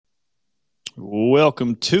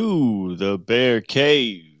Welcome to the Bear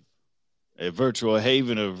Cave, a virtual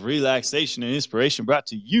haven of relaxation and inspiration brought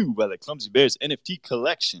to you by the Clumsy Bears NFT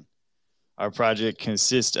collection. Our project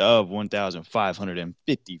consists of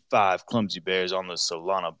 1,555 Clumsy Bears on the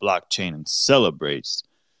Solana blockchain and celebrates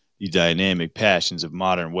the dynamic passions of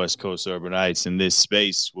modern West Coast urbanites. In this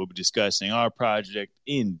space, we'll be discussing our project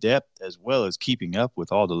in depth as well as keeping up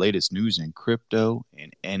with all the latest news in crypto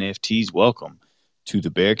and NFTs. Welcome to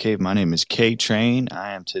the Bear Cave. My name is K Train.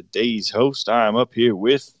 I am today's host. I am up here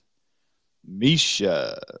with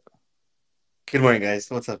Misha. Good morning, guys.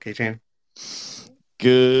 What's up, K-Train?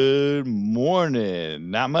 Good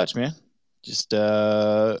morning. Not much, man. Just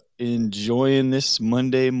enjoying this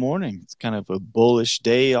Monday morning. It's kind of a bullish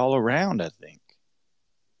day all around, I think.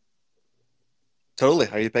 Totally.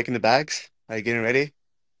 Are you packing the bags? Are you getting ready?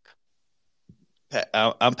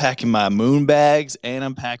 I'm packing my moon bags and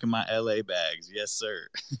I'm packing my LA bags. Yes, sir.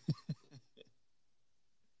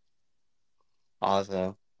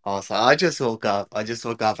 Awesome. Awesome. I just woke up. I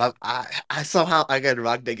somehow I got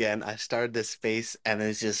rugged again. I started this space and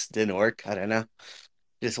it just didn't work. I don't know.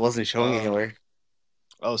 Just wasn't showing Uh, anywhere.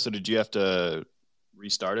 so did you have to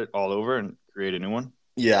restart it all over and create a new one?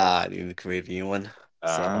 Yeah, I need to create a new one. So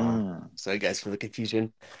Ah. sorry guys for the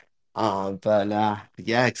confusion. But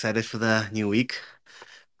yeah, excited for the new week.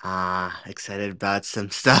 Excited about some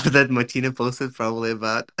stuff that Martina posted probably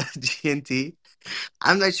about GNT.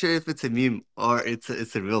 I'm not sure if it's a meme or it's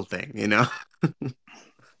a real thing, you know?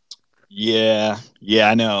 Yeah,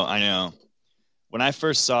 I know. When I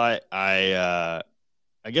first saw it, I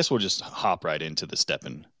guess we'll just hop right into the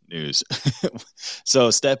STEPN news. So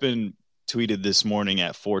STEPN tweeted this morning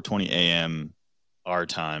at 4:20 a.m. our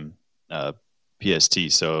time, PST.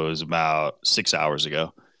 So it was about 6 hours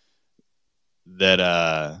ago.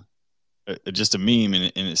 That just a meme,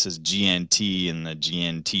 and it says GNT, and the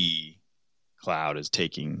GNT cloud is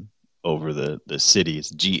taking over the city.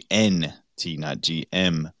 It's GNT, not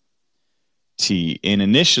GMT. And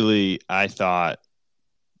initially, I thought,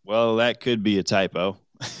 well, that could be a typo.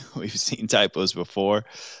 We've seen typos before,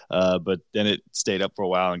 but then it stayed up for a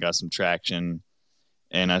while and got some traction.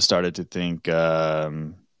 And I started to think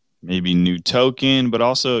maybe new token, but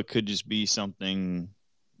also it could just be something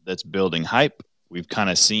that's building hype. We've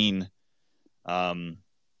kind of seen, um,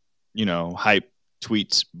 hype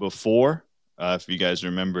tweets before. If you guys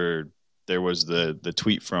remember, there was the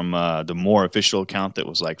tweet from the more official account that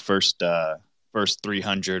was like first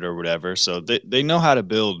 300 or whatever. So they know how to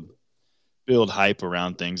build hype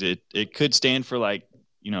around things. It could stand for like,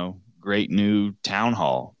 great new town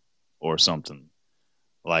hall or something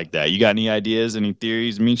like that. You got any ideas, any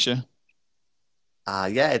theories, Misha?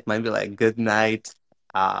 Yeah, it might be like good night,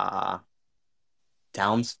 uh,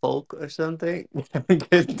 townsfolk or something.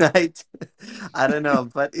 Good night. I don't know,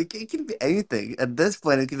 but it can be anything. At this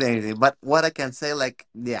point, it can be anything. But what I can say, like,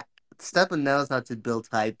 yeah, Stephen knows how to build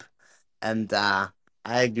hype, and I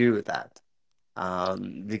agree with that.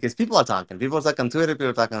 Because people are talking. People are talking on Twitter, people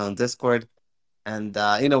are talking on Discord, and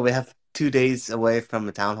we have 2 days away from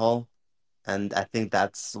a town hall. And I think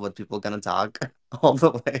that's what people are gonna talk all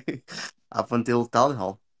the way up until town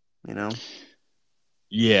hall, you know?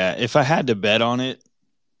 Yeah, if I had to bet on it,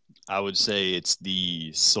 I would say it's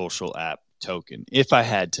the social app token. If I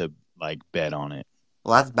had to like bet on it.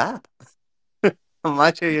 Well, that's bad. How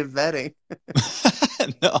much are you betting?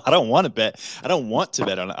 No, I don't want to bet. I don't want to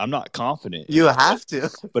bet on it. I'm not confident in You it. have to.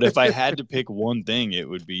 But if I had to pick one thing, it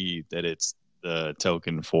would be that it's the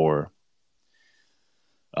token for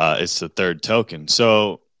it's the third token.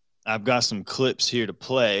 So I've got some clips here to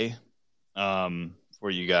play for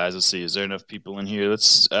you guys. Let's see. Is there enough people in here?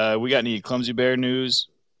 We got any Clumsy Bear news?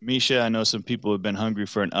 Misha, I know some people have been hungry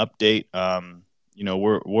for an update.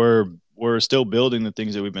 We're still building the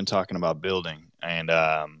things that we've been talking about building, and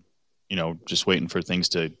just waiting for things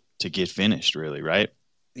to get finished. Really, right?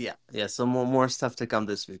 Yeah, yeah. So more stuff to come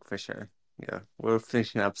this week for sure. Yeah, we're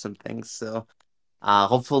finishing up some things. So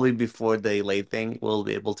hopefully before the late thing, we'll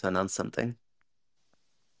be able to announce something.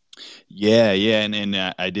 Yeah, and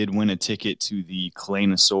I did win a ticket to the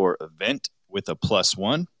Claynosaur event with a plus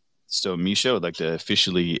one. So Misha, would like to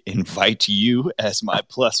officially invite you as my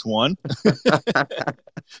plus one.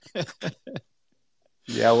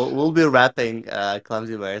 Yeah, we'll be wrapping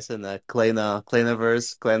Clumsy Bears in the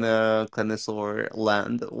Claynaverse, Claynosaur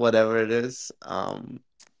land, whatever it is,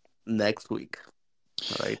 next week.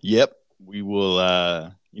 All right. Yep, we will.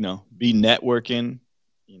 Be networking.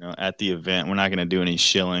 At the event, we're not going to do any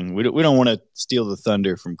shilling. We don't want to steal the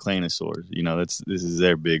thunder from Claynosaurs. This is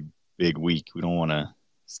their big week. We don't want to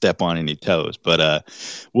step on any toes. But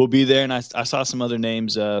we'll be there, and I saw some other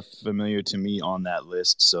names familiar to me on that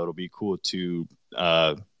list, so it'll be cool to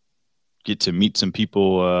get to meet some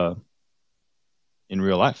people in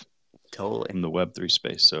real life Totally. from the Web3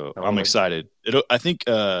 space. So I'm Totally. excited. I think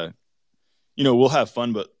we'll have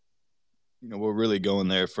fun, but we're really going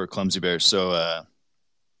there for Clumsy Bear. So I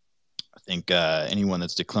think anyone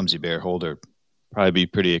that's the Clumsy Bear holder probably be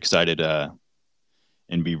pretty excited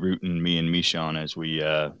and be rooting me and Misha on as we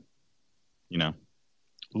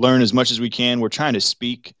learn as much as we can. We're trying to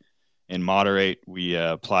speak and moderate. We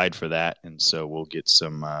applied for that, and so we'll get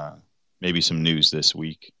some maybe some news this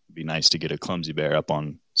week. It'd be nice to get a Clumsy Bear up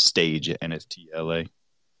on stage at NFT LA.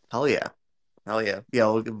 Hell yeah. Hell yeah.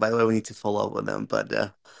 Yeah, by the way, we need to follow up with them, but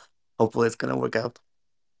hopefully it's gonna work out.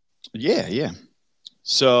 Yeah, yeah.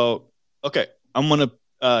 So, okay, I'm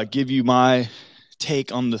gonna give you my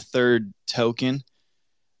take on the third token.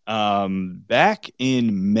 Back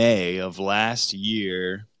in May of last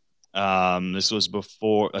year, this was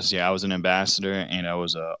before. Let's see, I was an ambassador and I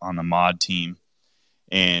was on the mod team.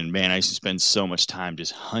 And man, I used to spend so much time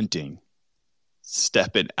just hunting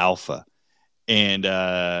STEPN Alpha. And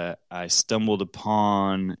I stumbled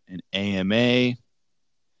upon an AMA.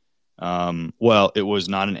 Well, it was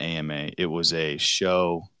not an AMA. It was a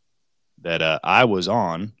show that I was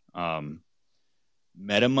on.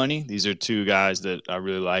 Meta Money. These are two guys that I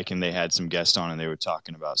really like, and they had some guests on, and they were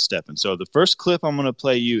talking about STEPN. So the first clip I'm going to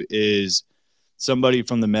play you is somebody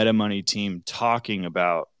from the Meta Money team talking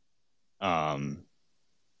about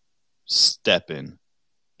STEPN,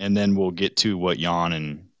 and then we'll get to what Jan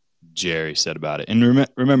and Jerry said about it. And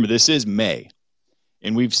remember, this is May,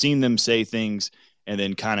 and we've seen them say things and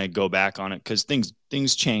then kind of go back on it because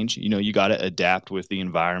things change. You got to adapt with the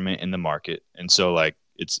environment and the market, and so like.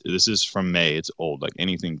 This is from May. It's old. Like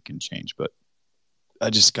anything can change, but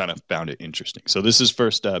I just kind of found it interesting. So this is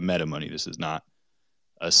first Meta Money. This is not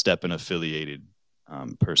a STEPN affiliated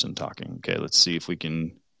person talking. Okay, let's see if we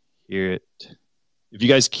can hear it. If you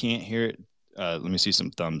guys can't hear it, let me see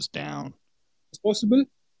some thumbs down. It's possible,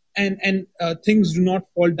 and things do not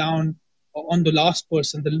fall down on the last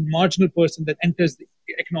person, the marginal person that enters the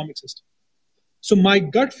economic system. So my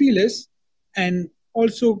gut feel is, and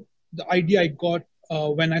also the idea I got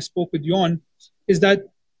when I spoke with Jon, is that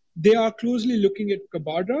they are closely looking at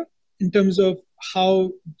Kabadra in terms of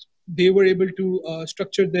how they were able to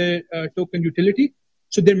structure their token utility.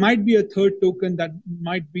 So there might be a third token that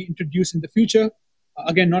might be introduced in the future.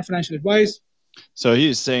 Again, not financial advice. So he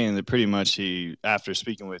was saying that pretty much after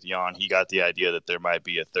speaking with Jan, he got the idea that there might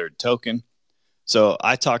be a third token. So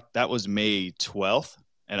that was May 12th,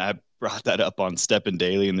 and I brought that up on STEPN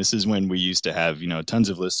Daily, and this is when we used to have tons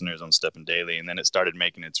of listeners on STEPN Daily, and then it started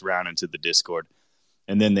making its round into the Discord,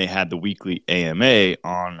 and then they had the weekly AMA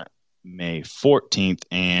on May 14th,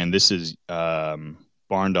 and this is Barn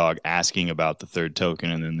Dog asking about the third token,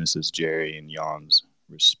 and then this is Jerry and Jan's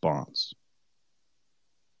response.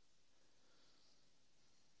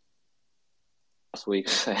 Last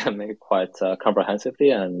week's AMA quite comprehensively,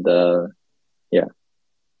 and yeah,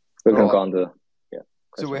 we can go on to.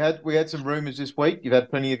 So we had some rumors this week. You've had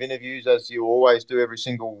plenty of interviews, as you always do every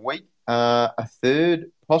single week. A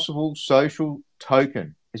third possible social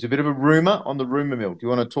token is a bit of a rumor on the rumor mill. Do you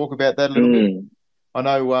want to talk about that a little bit? I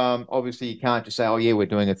know, obviously, you can't just say, "Oh, yeah, we're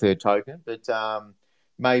doing a third token," but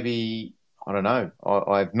maybe I don't know.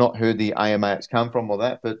 I've not heard the AMA it's come from or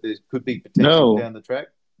that, but there could be potential down the track.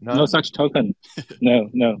 No such token. No.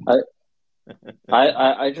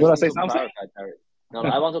 I just want to say something? Clarify, Terry. No,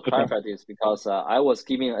 I want to clarify this because I was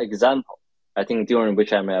giving an example. I think during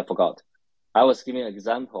which I forgot. I was giving an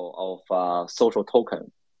example of social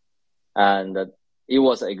token, and it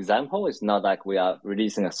was an example. It's not like we are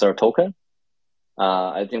releasing a third token.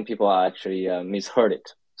 I think people are actually misheard it.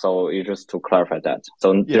 So you just to clarify that.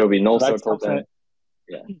 So there will be no third token.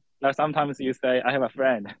 Yeah. Like sometimes you say, "I have a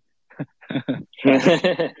friend." No,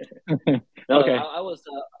 okay. I was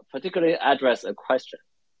particularly address a question.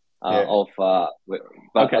 But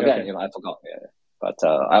again, I forgot. Yeah. But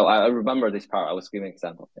I remember this part. I was giving an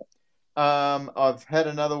example. Yeah. I've had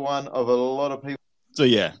another one of a lot of people. So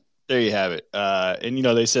yeah, there you have it. And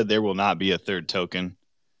they said there will not be a third token.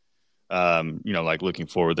 Like looking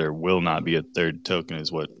forward, there will not be a third token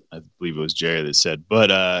is what I believe it was Jerry that said.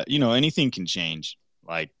 But anything can change.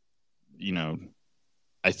 Like,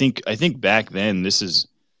 I think back then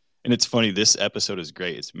and it's funny, this episode is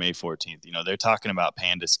great. It's May 14th. They're talking about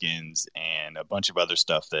panda skins and a bunch of other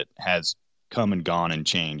stuff that has come and gone and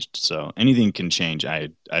changed. So anything can change. I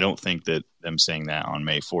don't think that them saying that on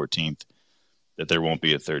May 14th that there won't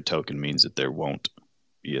be a third token means that there won't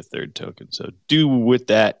be a third token. So do with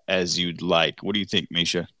that as you'd like. What do you think,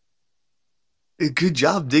 Misha? Good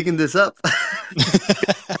job digging this up.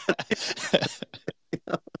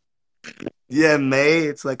 Yeah, May.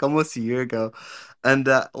 It's like almost a year ago. And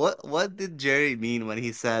what did Jerry mean when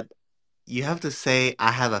he said you have to say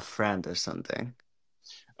I have a friend or something?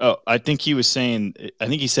 Oh, I think he was saying, I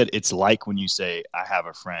think he said it's like when you say, I have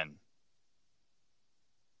a friend.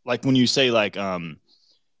 Like when you say, like, I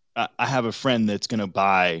have a friend that's going to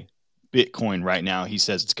buy Bitcoin right now. He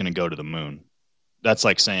says it's going to go to the moon. That's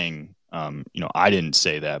like saying, I didn't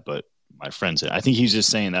say that, but my friend said. I think he's just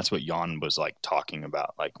saying that's what Jan was like talking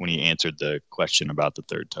about, like when he answered the question about the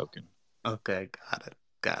third token. Okay, got it.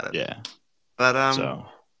 Got it. Yeah. But So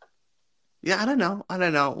yeah, I don't know. I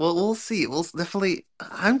don't know. We'll see. We'll definitely.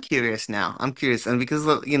 I'm curious now. I'm curious, and because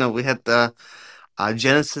we had the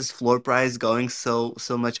Genesis floor price going so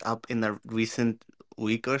much up in the recent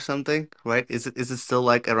week or something, right? Is it still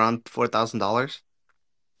like around $4,000?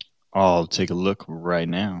 I'll take a look right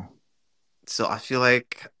now. So I feel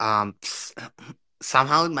like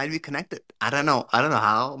somehow it might be connected. I don't know. I don't know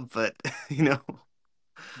how, but you know.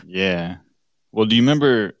 Yeah. Well, do you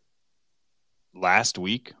remember last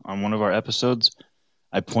week on one of our episodes,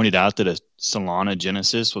 I pointed out that a Solana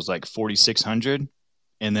Genesis was like 4,600,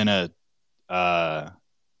 and then a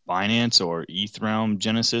Binance or Ethereum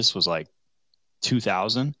Genesis was like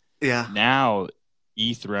 2,000. Yeah. Now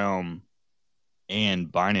Ethereum and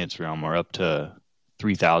Binance Realm are up to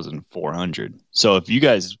 3,400. So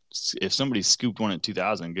if somebody scooped one at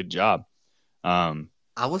 2,000, good job.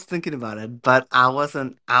 I was thinking about it, but I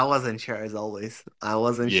wasn't sure as always. I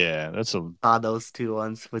wasn't sure Yeah, that's a about those two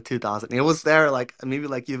ones for 2000. It was there like maybe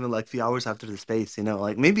like even like few hours after the space,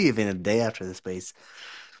 like maybe even a day after the space.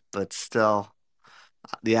 But still,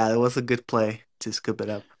 yeah, it was a good play to scoop it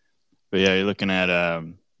up. but yeah, you're looking at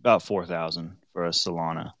about 4,000 for a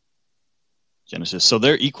Solana Genesis. So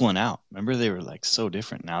they're equaling out. Remember, they were like so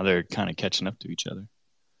different. Now they're kind of catching up to each other.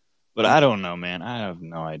 But I don't know, man. I have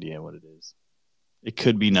no idea what it is. It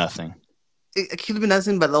could be nothing. It could be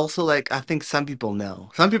nothing, but also like I think some people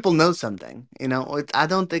know. Some people know something. I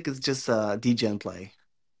don't think it's just a degen play.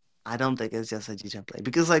 I don't think it's just a degen play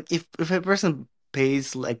because like if a person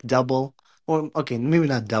pays like double or okay maybe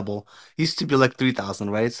not double used to be like 3,000,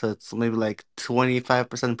 right? So it's maybe like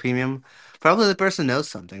 25% premium. Probably the person knows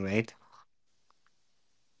something, right?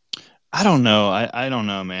 I don't know. I don't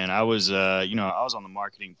know, man. I was I was on the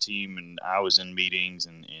marketing team and I was in meetings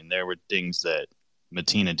and there were things that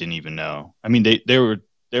Matina didn't even know. I mean, there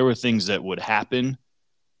were things that would happen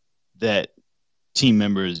that team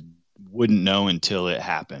members wouldn't know until it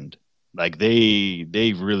happened. Like they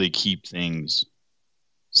really keep things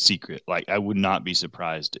secret. Like I would not be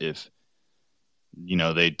surprised if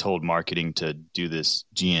they told marketing to do this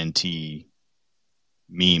GNT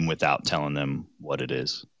meme without telling them what it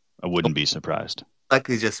is. I wouldn't be surprised.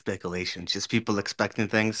 Likely just speculation, just people expecting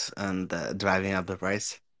things and driving up the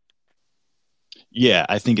price. Yeah,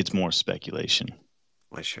 I think it's more speculation.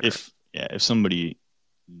 For sure. If somebody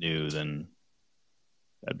knew, then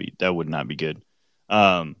that would not be good.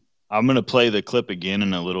 I'm gonna play the clip again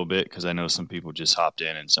in a little bit because I know some people just hopped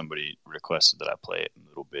in and somebody requested that I play it in a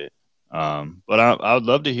little bit. But I would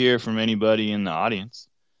love to hear from anybody in the audience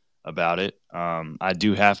about it. I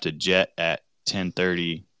do have to jet at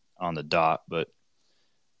 10:30 on the dot, but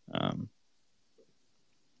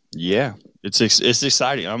yeah, it's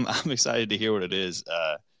exciting. I'm excited to hear what it is.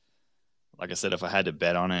 Like I said, if I had to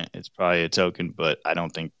bet on it, it's probably a token, but I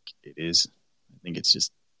don't think it is. I think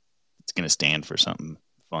it's going to stand for something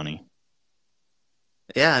funny.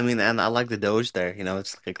 Yeah, I mean, and I like the Doge there.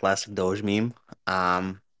 It's like a classic Doge meme.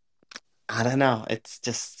 Um, I don't know. It's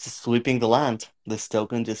just sweeping the land. This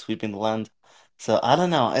token just sweeping the land. So I don't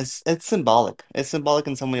know. It's symbolic. It's symbolic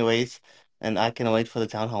in so many ways, and I can wait for the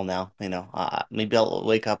town hall now. Maybe I'll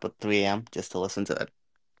wake up at 3 a.m. just to listen to it.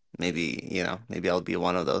 Maybe I'll be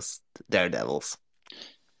one of those daredevils.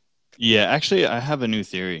 Yeah, actually, I have a new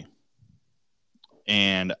theory,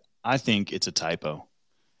 and I think it's a typo.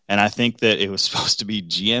 And I think that it was supposed to be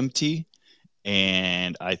GMT,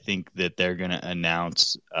 and I think that they're going to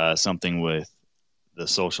announce something with the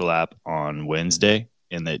social app on Wednesday,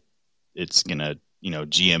 and that it's going to,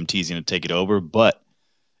 GMT is going to take it over. But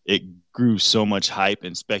it grew so much hype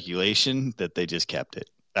and speculation that they just kept it.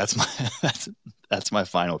 That's my that's my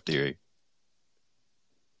final theory.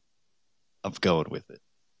 I'm going with it.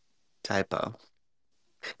 Typo.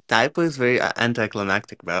 Typo is very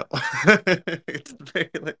anticlimactic, bro. It's very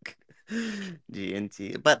like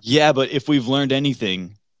GNT. But Yeah, but if we've learned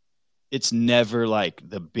anything, it's never like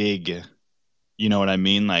the big, you know what I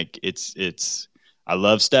mean? Like it's I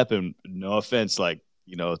love STEPN, no offense, like,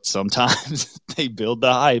 sometimes they build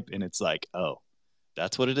the hype and it's like, oh,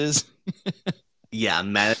 that's what it is. Yeah,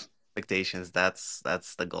 manage expectations. That's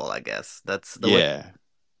the goal, I guess. That's the way Yeah.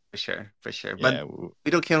 for sure, for sure. But Yeah.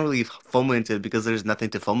 we don't can't really FOMO into it because there's nothing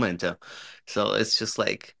to FOMO into. So it's just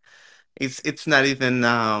like it's not even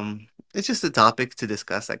it's just a topic to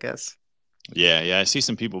discuss, I guess. Yeah. Yeah. I see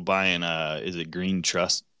some people buying, is it green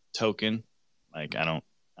trust token? Like, I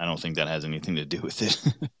don't think that has anything to do with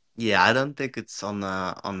it. Yeah, I don't think it's on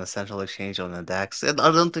the central exchange on the DEX. I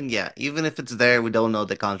don't think, yeah, even if it's there, we don't know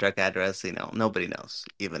the contract address, nobody knows,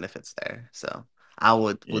 even if it's there. So I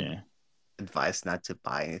would Yeah. advise not to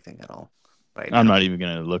buy anything at all right I'm now. not even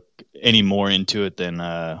going to look any more into it than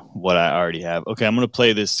what I already have. Okay, I'm going to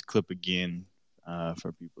play this clip again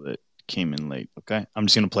for people that came in late. Okay, I'm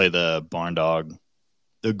just going to play the barn dog,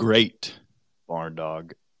 the great barn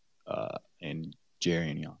dog, and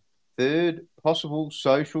Jerry and Young. Third possible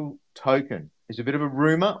social token is a bit of a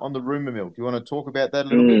rumor on the rumor mill. Do you want to talk about that a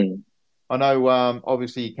little bit? I know,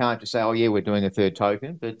 obviously, you can't just say, "Oh, yeah, we're doing a third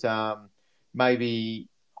token," but maybe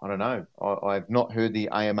I don't know. I've not heard the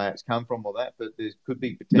AMA it's come from or that, but there could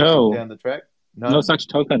be potential No, down the track. no No, such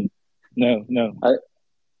token. No, no. I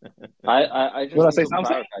You just wanna need say to something?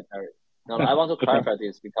 clarify, Terry. No, I want to Okay. clarify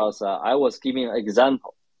this because I was giving an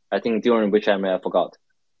example. I think during which I may have forgot.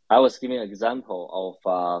 I was giving an example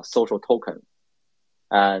of social token,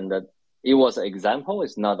 and it was an example.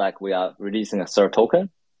 It's not like we are releasing a third token.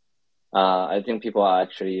 I think people are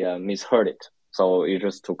actually misheard it. So you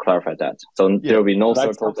just to clarify that. So Yeah. there will be no Like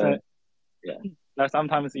third token. something, Yeah. like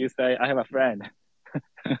sometimes you say, I have a friend.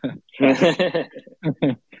 No,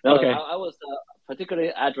 Okay. I was particularly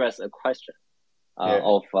address a question Yeah.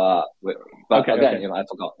 but Okay, again, okay. I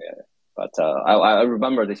forgot. Yeah. But I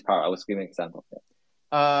remember this part. I was giving example. Yeah.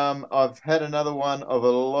 I've had another one of a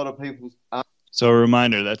lot of people's. So a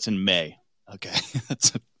reminder, that's in May. Okay,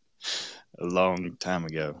 that's a long time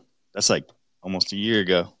ago. That's like almost a year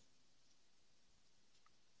ago.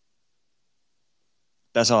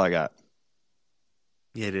 That's all I got.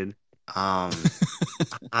 Yeah, dude. I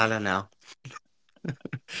don't know.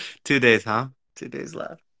 2 days, huh? 2 days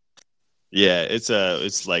left. Yeah, it's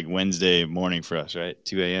like Wednesday morning for us, right?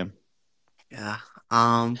 2 a.m. Yeah.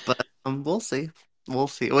 But we'll see. We'll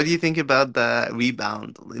see. What do you think about the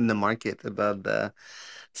rebound in the market, about the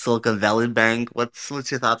Silicon Valley Bank? What's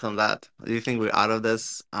your thoughts on that? Do you think we're out of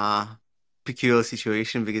this peculiar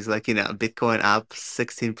situation? Because like, Bitcoin up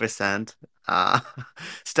 16%, uh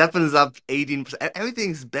STEPN up 18%.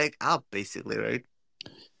 Everything's back up basically, right?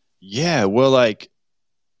 Yeah, well, like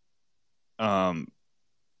um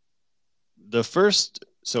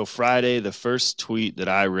Friday, the first tweet that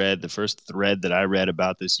I read, the first thread that I read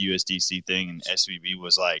about this USDC thing and SVB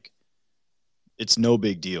was like, it's no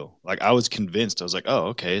big deal. Like I was convinced. I was like, oh,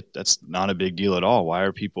 okay, that's not a big deal at all. Why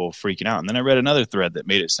are people freaking out? And then I read another thread that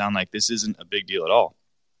made it sound like this isn't a big deal at all.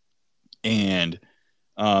 And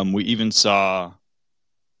we even saw,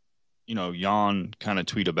 Jan kind of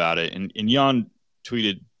tweet about it. And Jan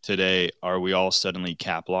tweeted today, are we all suddenly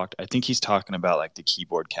cap locked? I think he's talking about like the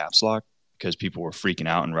keyboard caps lock because people were freaking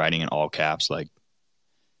out and writing in all caps, like,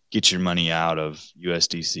 get your money out of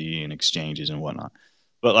USDC and exchanges and whatnot.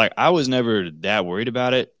 But like, I was never that worried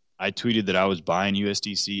about it. I tweeted that I was buying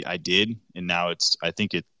USDC. I did. And now I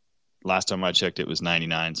think last time I checked, it was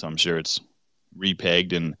 99. So I'm sure it's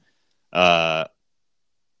repegged. And,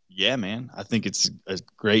 yeah, man, I think it's a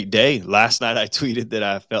great day. Last night I tweeted that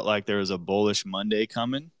I felt like there was a bullish Monday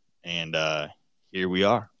coming, and here we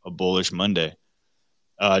are, a bullish Monday.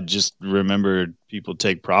 Just remember, people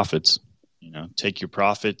take profits. Take your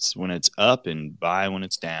profits when it's up and buy when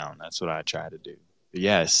it's down. That's what I try to do. But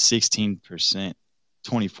yeah, 16%,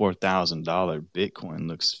 $24,000 Bitcoin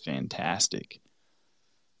looks fantastic.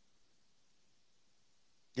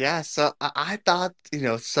 Yeah, so I thought,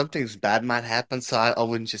 something's bad might happen, so I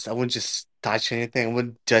wouldn't just touch anything. I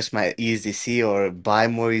wouldn't touch my ESDC or buy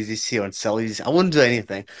more ESDC or sell ESDC. I wouldn't do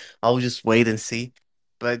anything. I would just wait and see.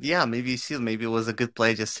 But yeah, maybe it was a good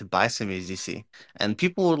play just to buy some ESDC. And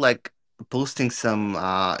people were like posting some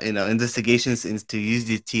investigations into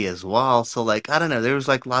USDT as well. So like I don't know, there was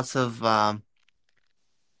like lots of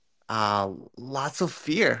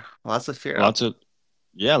fear. Lots of fear out.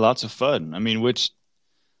 Lots of fun. I mean, which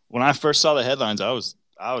when I first saw the headlines, I was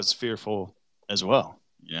fearful as well,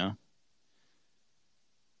 Uh,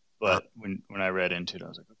 But when I read into it, I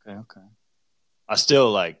was like, okay, okay. I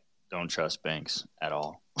still like don't trust banks at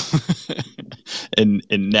all. and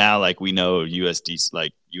now like we know USDC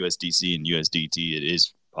and USDT, it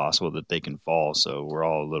is possible that they can fall. So we're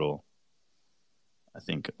all I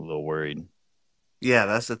think, a little worried. Yeah,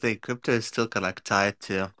 that's the thing. Crypto is still kind of tied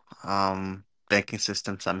to banking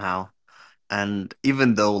system somehow. And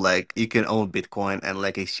even though like you can own Bitcoin and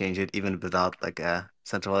like exchange it even without like a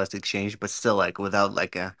centralized exchange, but still like without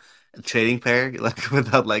like a trading pair, like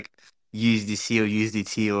without like USDC or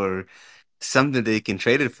USDT or something that you can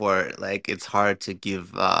trade it for, like it's hard to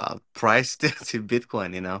give price to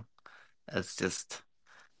Bitcoin, you know? It's just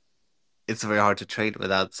it's very hard to trade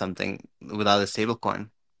without something without a stable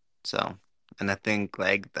coin. So, and I think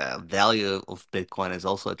like the value of Bitcoin is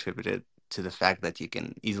also attributed to the fact that you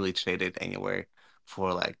can easily trade it anywhere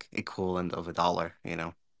for like equivalent of a dollar, you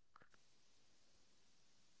know.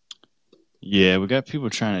 Yeah, we got people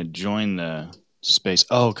trying to join the space.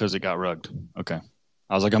 Oh, because it got rugged. Okay.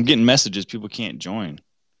 I was like, I'm getting messages. People can't join,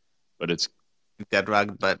 but it's. Get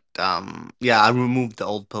rugged, but yeah, I removed the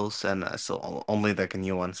old posts and only like a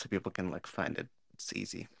new one so people can like find it. It's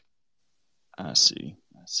easy. I see.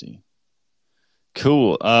 I see.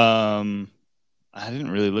 Cool. I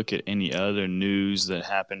didn't really look at any other news that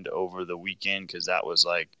happened over the weekend because that was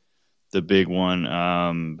like the big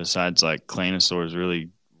one. Besides like Claynosaur's really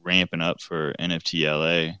ramping up for NFT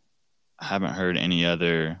LA. I haven't heard any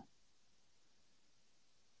other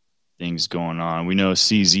things going on. We know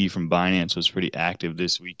CZ from Binance was pretty active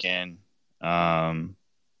this weekend. I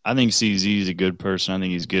think CZ is a good person. I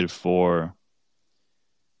think he's good for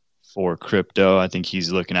crypto. I think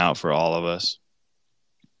he's looking out for all of us.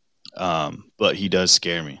 But he does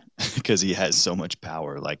scare me because he has so much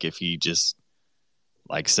power. Like if he just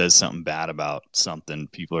like says something bad about something,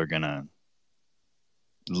 people are gonna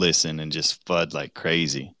listen and just FUD like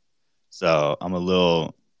crazy. So I'm a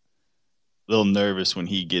little nervous when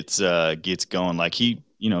he gets going. Like he,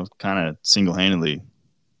 kind of single handedly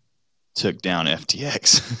took down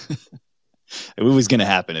FTX. It was gonna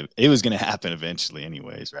happen. It was gonna happen eventually,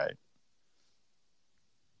 anyways, right?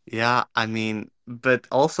 Yeah, I mean, but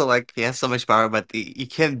also like he has so much power, but he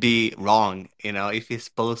can't be wrong, you know. If he's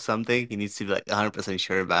posts something, he needs to be like 100%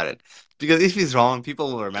 sure about it. Because if he's wrong,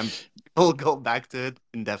 people will remember. People will go back to it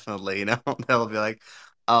indefinitely, you know. They'll be like,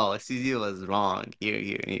 "Oh, CZ was wrong here,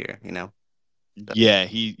 here, here," you know. So,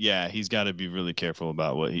 He's got to be really careful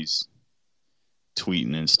about what he's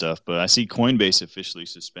tweeting and stuff. But I see Coinbase officially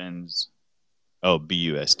suspends. Oh,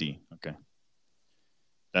 BUSD. Okay,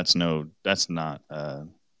 that's not.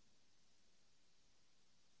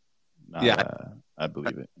 yeah, I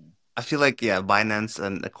believe it. I feel like yeah, Binance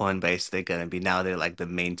and the Coinbase they're like the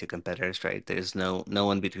main two competitors, right? There's no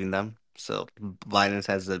one between them. So Binance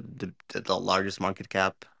has the largest market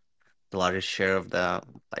cap, the largest share of the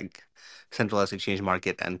like centralized exchange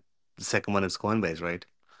market, and the second one is Coinbase, right?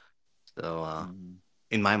 So Mm-hmm.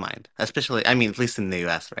 in my mind, especially I mean at least in the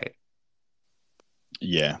US, right?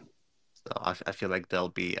 Yeah. So I feel like they'll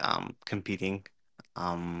be competing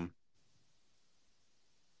um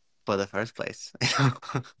for the first place.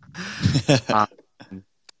 um,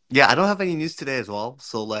 yeah, I don't have any news today as well.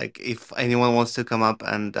 So like if anyone wants to come up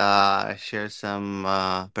and share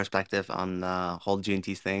some perspective on the whole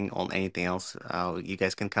GNT thing, on anything else, you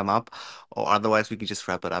guys can come up, or otherwise we can just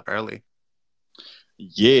wrap it up early.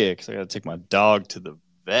 Yeah, because I got to take my dog to the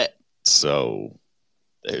vet. So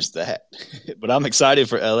there's that. But I'm excited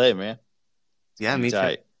for LA, man. Yeah, Be me too.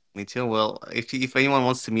 tight. Me too. Well, if anyone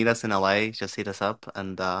wants to meet us in LA, just hit us up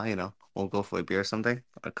and we'll go for a beer or something,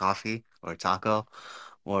 or coffee, or a taco,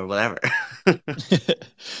 or whatever.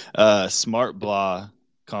 Smart Blah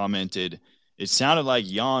commented, it sounded like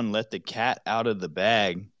Jan let the cat out of the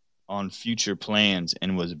bag on future plans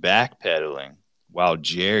and was backpedaling while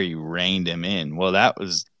Jerry reined him in. Well,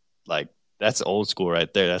 that's old school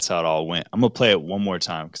right there. That's how it all went. I'm going to play it one more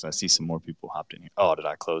time because I see some more people hopped in here. Oh, did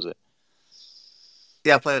I close it?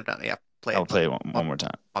 Yeah, play it down. Yeah, play I'll it. play it one more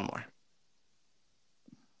time. One more.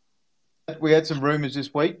 We had some rumors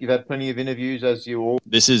this week. You've had plenty of interviews, as you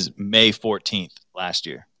This is May 14th last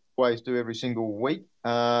year. always do every single week.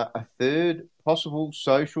 A third possible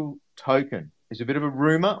social token is a bit of a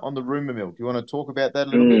rumor on the rumor mill. Do you want to talk about that a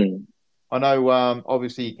little bit? I know,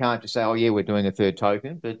 obviously, you can't just say, "Oh, yeah, we're doing a third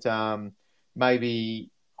token," but maybe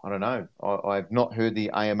I don't know. I've not heard the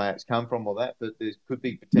AMA it's come from or that, but there could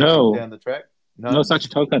be potential No, down the track. no No, such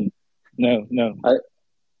token. No, no.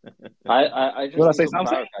 I You just wanna need say to something?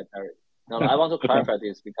 clarify, Terry. No, I want to Okay. clarify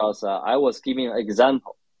this because I was giving an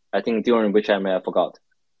example. I think during which I may have forgot.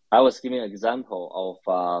 I was giving an example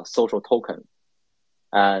of social token,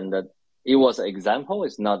 and it was an example.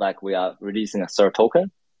 It's not like we are releasing a third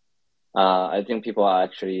token. I think people are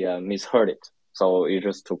actually misheard it. So you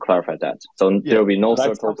just to clarify that. So there will be no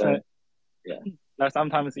Like third token. Yeah. Like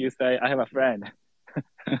sometimes you say, I have a friend.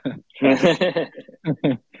 No,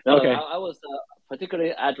 Okay. I was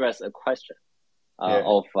particularly address a question Yeah.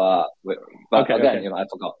 but Okay, again, okay. I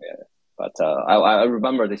forgot. Yeah. But I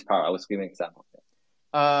remember this part. I was giving example.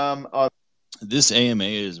 This AMA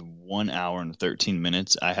is 1 hour and 13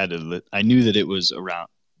 minutes. I knew that it was around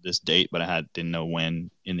this date, but didn't know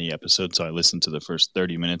when in the episode, so I listened to the first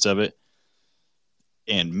 30 minutes of it.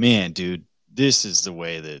 And man, dude, this is the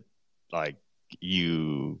way that like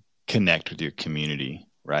you connect with your community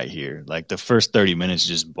right here. Like the first 30 minutes,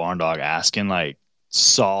 just Barn Dog asking like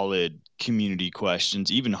solid community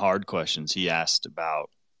questions, even hard questions. He asked about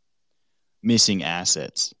missing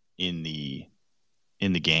assets in the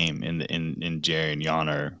game, in Jerry and Jan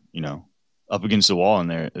are, up against the wall and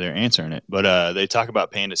they're answering it. But they talk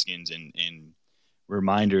about panda skins and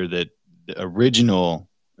reminder that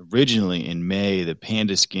originally in May, the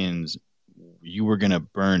panda skins, you were gonna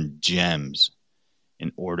burn gems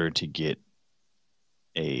in order to get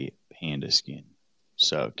a panda skin.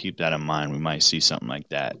 So keep that in mind. We might see something like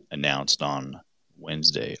that announced on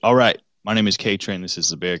Wednesday. All right. My name is K-Train. This is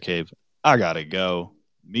the Bear Cave. I gotta go.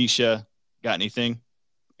 Misha, got anything?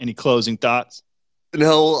 Any closing thoughts?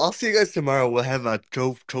 No, I'll see you guys tomorrow. We'll have a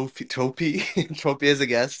trophy trophy as a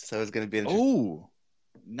guest, so it's gonna be interesting. Oh,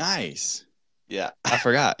 nice. Yeah. I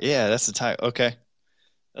forgot. Yeah, that's the type. Okay.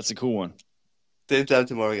 That's a cool one. Same time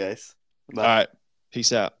tomorrow, guys. Bye. All right.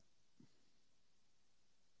 Peace out.